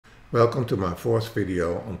Welcome to my fourth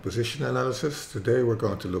video on position analysis. Today we're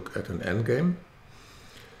going to look at an endgame.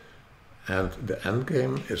 And the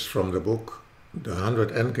endgame is from the book The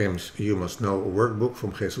 100 Endgames You Must Know Workbook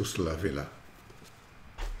from Jesus de la Villa.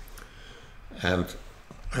 And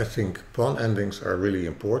I think pawn endings are really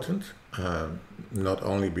important, not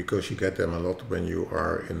only because you get them a lot when you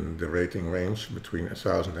are in the rating range between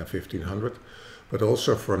 1000 and 1500, but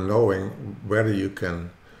also for knowing whether you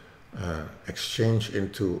can exchange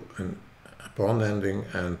into a pawn ending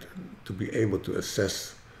and to be able to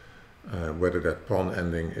assess whether that pawn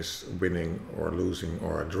ending is winning or losing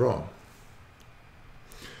or a draw.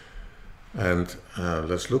 And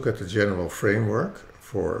let's look at the general framework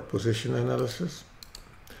for position analysis.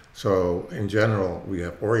 So in general we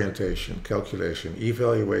have orientation, calculation,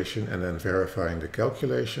 evaluation, and then verifying the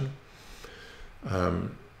calculation.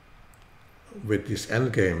 With this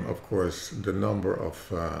endgame, of course, the number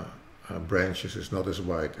of branches is not as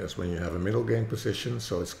wide as when you have a middle game position,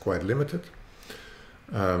 so it's quite limited.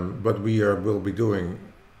 But we will be doing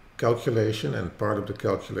calculation, and part of the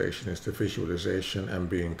calculation is the visualization and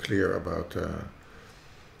being clear about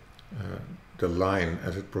the line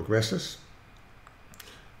as it progresses.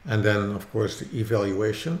 And then, of course, the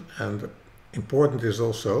evaluation. And important is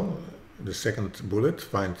also the second bullet,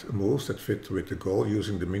 find moves that fit with the goal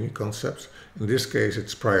using the mini concepts. In this case,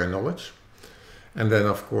 it's prior knowledge. And then,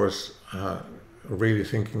 of course, really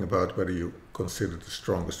thinking about whether you consider the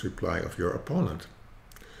strongest reply of your opponent.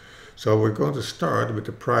 So we're going to start with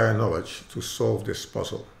the prior knowledge to solve this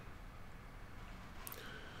puzzle.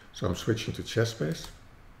 So I'm switching to chess base.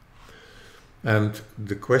 And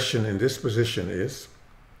the question in this position is,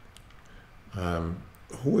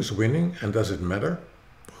 who is winning and does it matter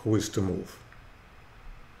who is to move?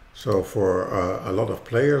 So for a lot of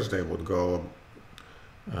players, they would go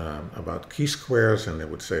about key squares, and they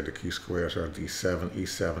would say the key squares are d7,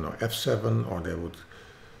 e7 or f7, or they would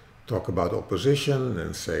talk about opposition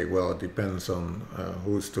and say, well, it depends on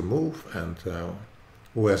who is to move and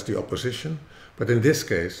who has the opposition. But in this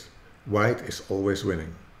case, white is always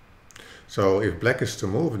winning. So if black is to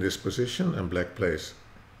move in this position and black plays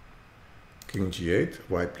king g8,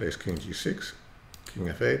 white plays king g6, king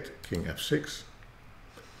f8, king f6,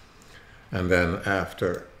 and then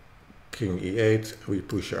after king e8 we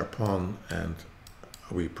push our pawn and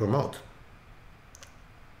we promote.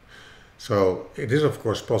 So it is of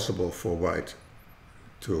course possible for white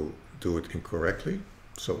to do it incorrectly.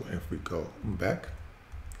 So if we go back,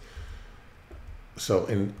 so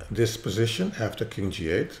in this position after king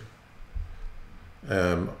g8,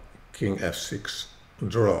 king f6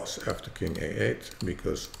 draws after king a8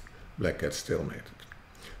 because black gets stalemated.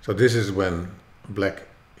 So this is when black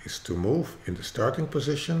is to move in the starting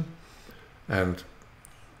position, and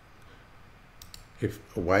if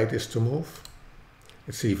white is to move,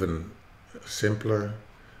 it's even simpler.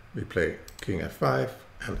 We play king f5,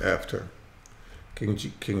 and after king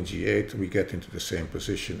g8 we get into the same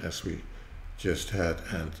position as we just had,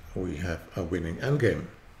 and we have a winning endgame.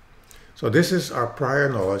 So this is our prior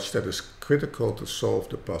knowledge that is critical to solve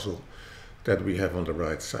the puzzle that we have on the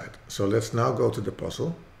right side. So let's now go to the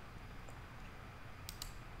puzzle.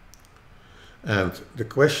 And the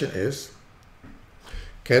question is,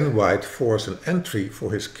 can white force an entry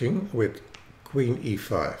for his king with queen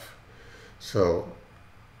e5? So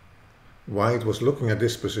white was looking at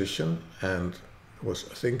this position and was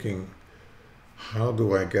thinking, how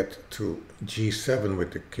do I get to g7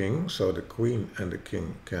 with the king so the queen and the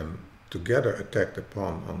king can together attack the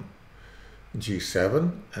pawn on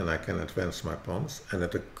g7 and I can advance my pawns. And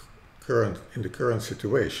in the current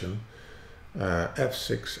situation,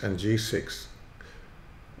 f6 and g6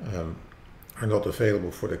 are not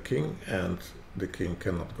available for the king, and the king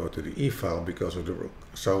cannot go to the e file because of the rook.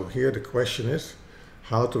 So here the question is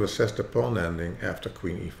how to assess the pawn ending after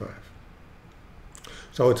queen e5.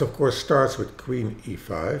 So it of course starts with queen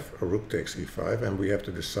e5, or rook takes e5, and we have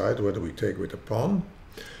to decide whether we take with the pawn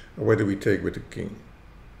or whether we take with the king.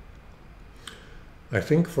 I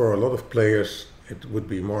think for a lot of players it would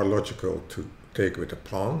be more logical to take with the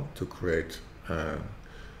pawn to create a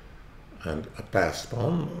passed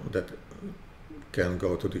pawn that can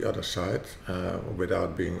go to the other side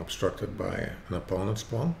without being obstructed by an opponent's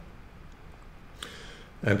pawn.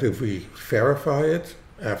 And if we verify it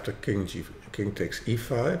after king takes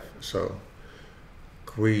e5, so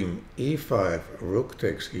queen e5, rook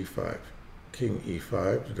takes e5, king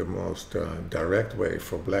e5, the most direct way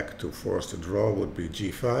for black to force the draw would be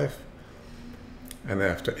g5, and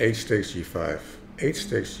after h takes g5, h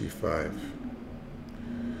takes g5,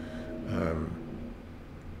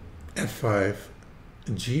 f5,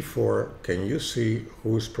 g4, can you see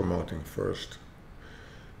who's promoting first?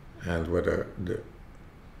 and whether the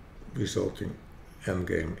resulting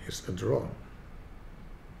endgame is a draw.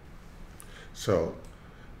 So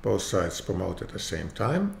both sides promote at the same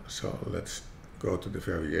time, so let's go to the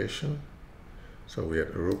variation. So we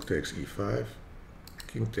had rook takes e5,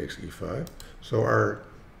 king takes e5. So our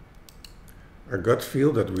gut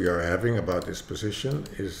feel that we are having about this position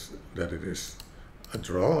is that it is a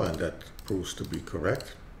draw, and that proves to be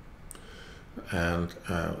correct. And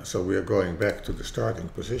so we are going back to the starting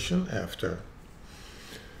position after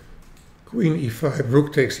queen e5,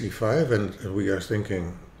 rook takes e5, and we are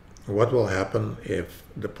thinking, what will happen if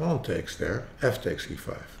the pawn takes there, f takes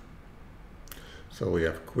e5. So we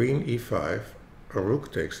have queen e5,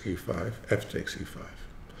 rook takes e5, f takes e5.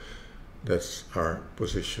 That's our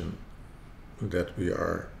position that we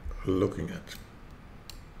are looking at.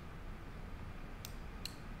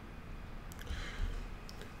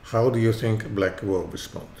 How do you think black will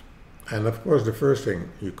respond? And of course, the first thing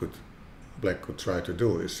black could try to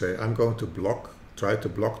do is say, I'm going to try to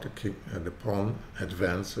block the king, the pawn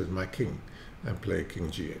advance with my king, and play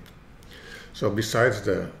king g8. So besides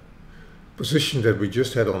the position that we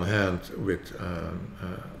just had on hand with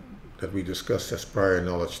that we discussed as prior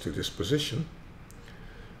knowledge to this position,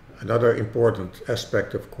 another important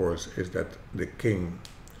aspect, of course, is that the king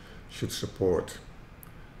should support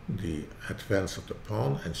the advance of the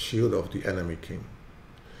pawn and shield off the enemy king.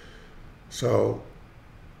 So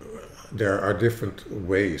there are different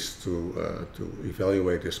ways to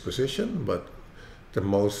evaluate this position, but the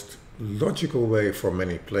most logical way for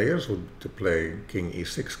many players would to play king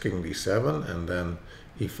e6, king d7, and then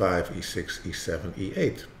e5, e6, e7,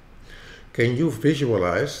 e8. Can you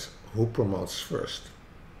visualize who promotes first?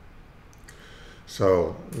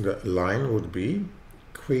 So the line would be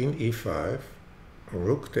queen e5,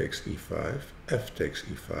 rook takes e5, f takes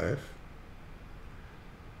e5,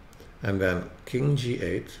 and then king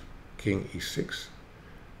g8, king e6,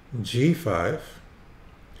 g5,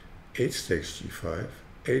 h takes g5,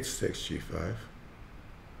 h takes g5,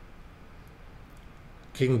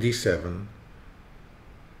 king d7,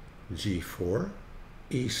 g4,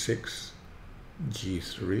 e6,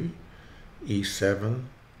 g3, e7,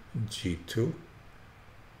 g2,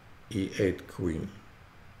 e8 queen.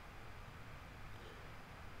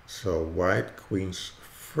 So white queens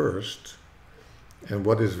first, and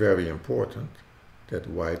what is very important, that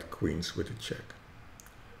white queens with a check.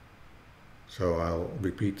 So I'll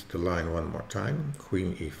repeat the line one more time.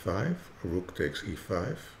 Queen e5, rook takes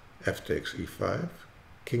e5, f takes e5,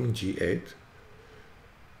 king g8.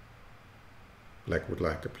 Black would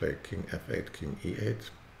like to play king f8, king e8.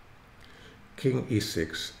 King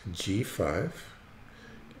e6, g5,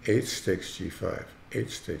 h takes g5,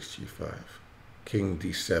 h takes g5, king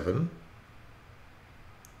d7,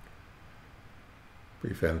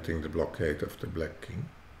 preventing the blockade of the black king.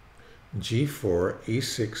 g4,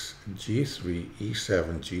 e6, g3,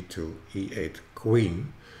 e7, g2, e8,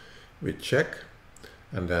 queen with check,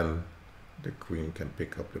 and then the queen can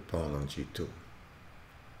pick up the pawn on g2.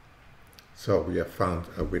 So we have found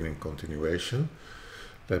a winning continuation.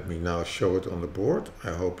 Let me now show it on the board.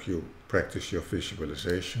 I hope you practice your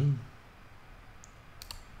visualization.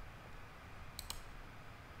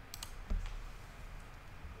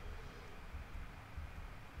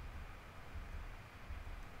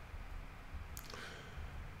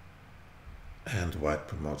 And white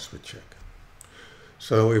promotes with check.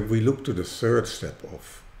 So if we look to the third step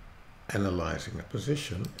of analyzing a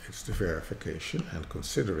position, it's the verification and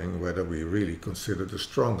considering whether we really consider the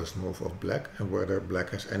strongest move of black and whether black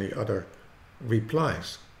has any other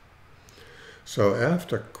replies. So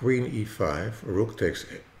after queen e5, rook takes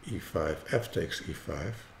e5, f takes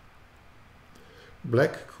e5,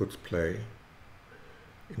 black could play,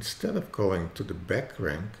 instead of going to the back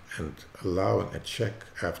rank and allowing a check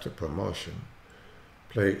after promotion,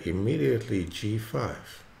 play immediately g5.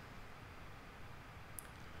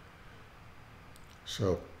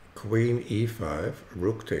 So queen e5,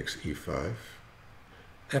 rook takes e5,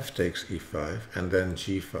 f takes e5, and then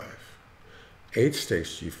g5. H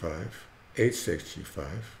takes g5, h takes g5.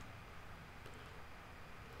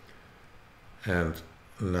 And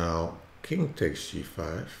now king takes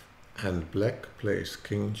g5, and black plays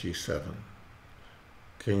king g7.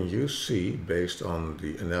 Can you see, based on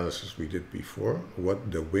the analysis we did before,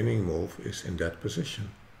 what the winning move is in that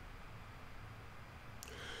position?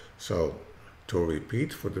 So, to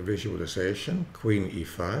repeat for the visualization, queen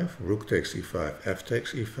e5, rook takes e5, f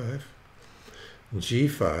takes e5,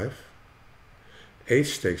 g5,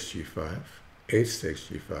 h takes g5, h takes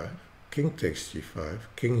g5, king takes g5,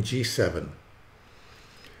 king g7.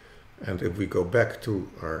 And if we go back to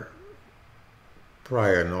our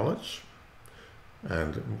prior knowledge,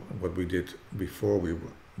 And what we did before we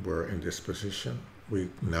were in this position, we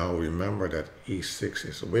now remember that e6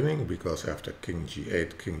 is winning, because after king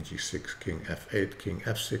g8, king g6, king f8, king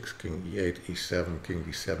f6, king e8, e7, king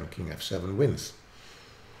d7, king f7 wins.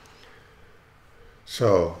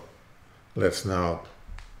 So let's now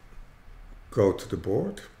go to the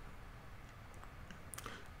board.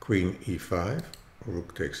 Queen e5,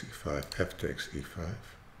 rook takes e5, f takes e5,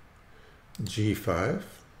 g5.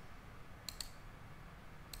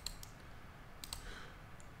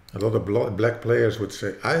 A lot of black players would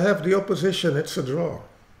say, I have the opposition, it's a draw,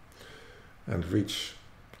 and reach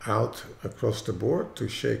out across the board to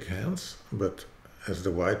shake hands. But as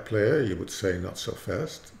the white player, you would say not so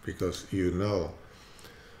fast, because you know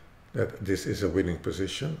that this is a winning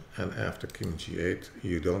position, and after king g8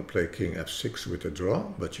 you don't play king f6 with a draw,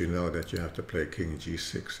 but you know that you have to play king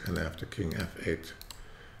g6, and after king f8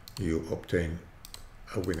 you obtain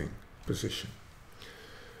a winning position.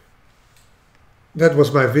 That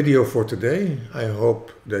was my video for today. I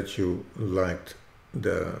hope that you liked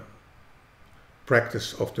the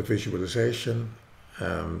practice of the visualization,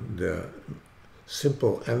 the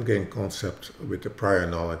simple endgame concept with the prior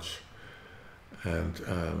knowledge, and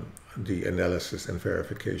the analysis and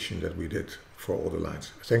verification that we did for all the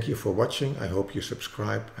lines. Thank you for watching. I hope you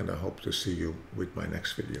subscribe, and I hope to see you with my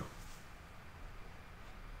next video.